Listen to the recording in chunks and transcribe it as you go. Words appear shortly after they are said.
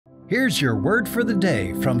Here's your word for the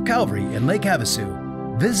day from Calvary in Lake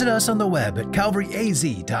Havasu. Visit us on the web at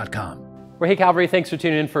calvaryaz.com. Well, hey, Calvary, thanks for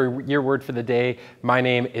tuning in for your word for the day. My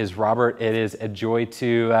name is Robert. It is a joy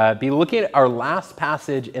to be looking at our last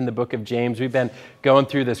passage in the book of James. We've been going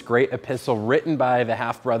through this great epistle written by the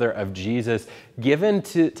half-brother of Jesus, given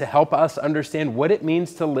to help us understand what it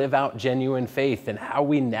means to live out genuine faith and how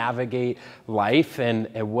we navigate life and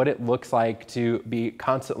what it looks like to be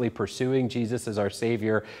constantly pursuing Jesus as our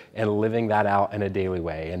Savior and living that out in a daily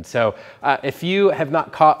way. And so if you have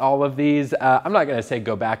not caught all of these, I'm not going to say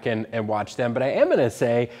go back and watch them, but I am going to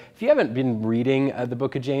say, if you haven't been reading the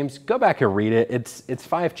book of James, go back and read it. It's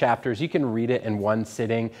 5 chapters. You can read it in one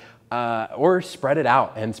sitting, or spread it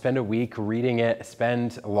out and spend a week reading it,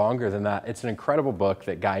 spend longer than that. It's an incredible book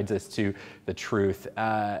that guides us to the truth.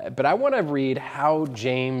 But I want to read how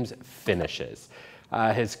James finishes.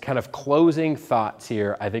 His kind of closing thoughts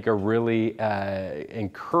here, I think, are really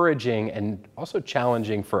encouraging and also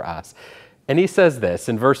challenging for us. And he says this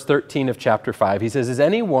in verse 13 of chapter 5. He says, "Is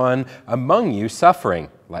anyone among you suffering?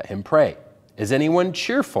 Let him pray. Is anyone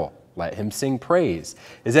cheerful? Let him sing praise.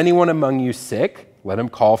 Is anyone among you sick? Let him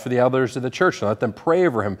call for the elders of the church and let them pray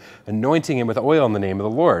over him, anointing him with oil in the name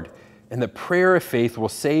of the Lord. And the prayer of faith will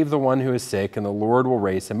save the one who is sick, and the Lord will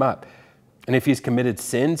raise him up. And if he's committed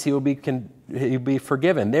sins, he'll be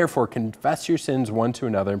forgiven. Therefore, confess your sins one to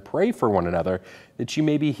another and pray for one another that you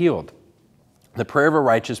may be healed. The prayer of a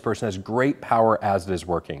righteous person has great power as it is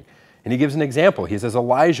working." And he gives an example. He says,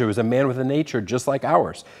 "Elijah was a man with a nature just like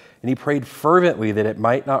ours. And he prayed fervently that it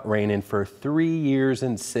might not rain. And for 3 years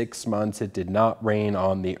and 6 months, it did not rain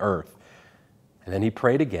on the earth. And then he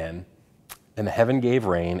prayed again, and the heaven gave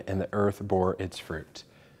rain, and the earth bore its fruit."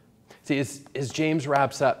 See, as James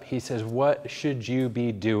wraps up, he says, what should you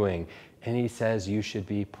be doing? And he says, you should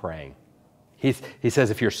be praying. He says,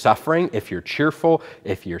 if you're suffering, if you're cheerful,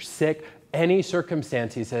 if you're sick, any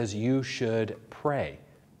circumstance, he says, you should pray.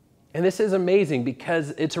 And this is amazing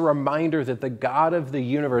because it's a reminder that the God of the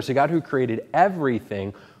universe, the God who created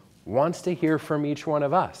everything, wants to hear from each one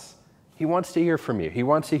of us. He wants to hear from you. He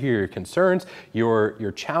wants to hear your concerns,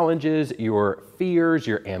 your challenges, your fears,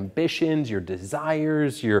 your ambitions, your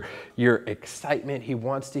desires, your excitement. He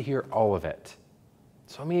wants to hear all of it.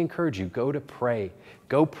 So let me encourage you, go to pray.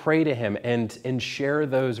 Go pray to him and share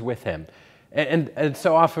those with him. And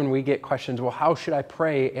so often we get questions, well, how should I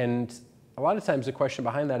pray? And a lot of times the question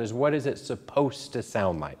behind that is, what is it supposed to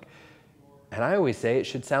sound like? And I always say it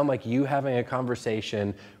should sound like you having a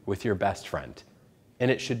conversation with your best friend. And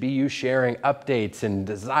it should be you sharing updates and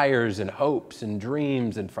desires and hopes and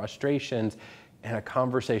dreams and frustrations in a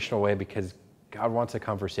conversational way because God wants a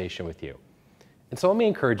conversation with you. And so let me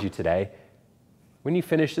encourage you today, when you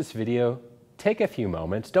finish this video, take a few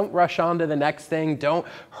moments. Don't rush on to the next thing. Don't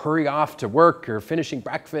hurry off to work or finishing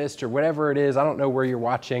breakfast or whatever it is. I don't know where you're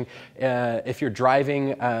watching. If you're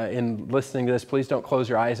driving and listening to this, please don't close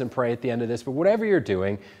your eyes and pray at the end of this. But whatever you're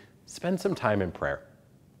doing, spend some time in prayer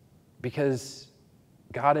because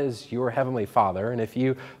God is your heavenly Father. And if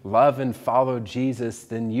you love and follow Jesus,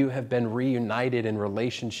 then you have been reunited in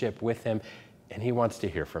relationship with him, and he wants to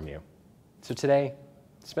hear from you. So today,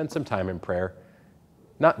 spend some time in prayer.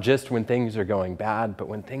 Not just when things are going bad, but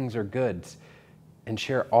when things are good. And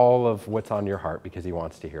share all of what's on your heart because he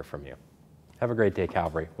wants to hear from you. Have a great day,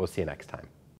 Calvary. We'll see you next time.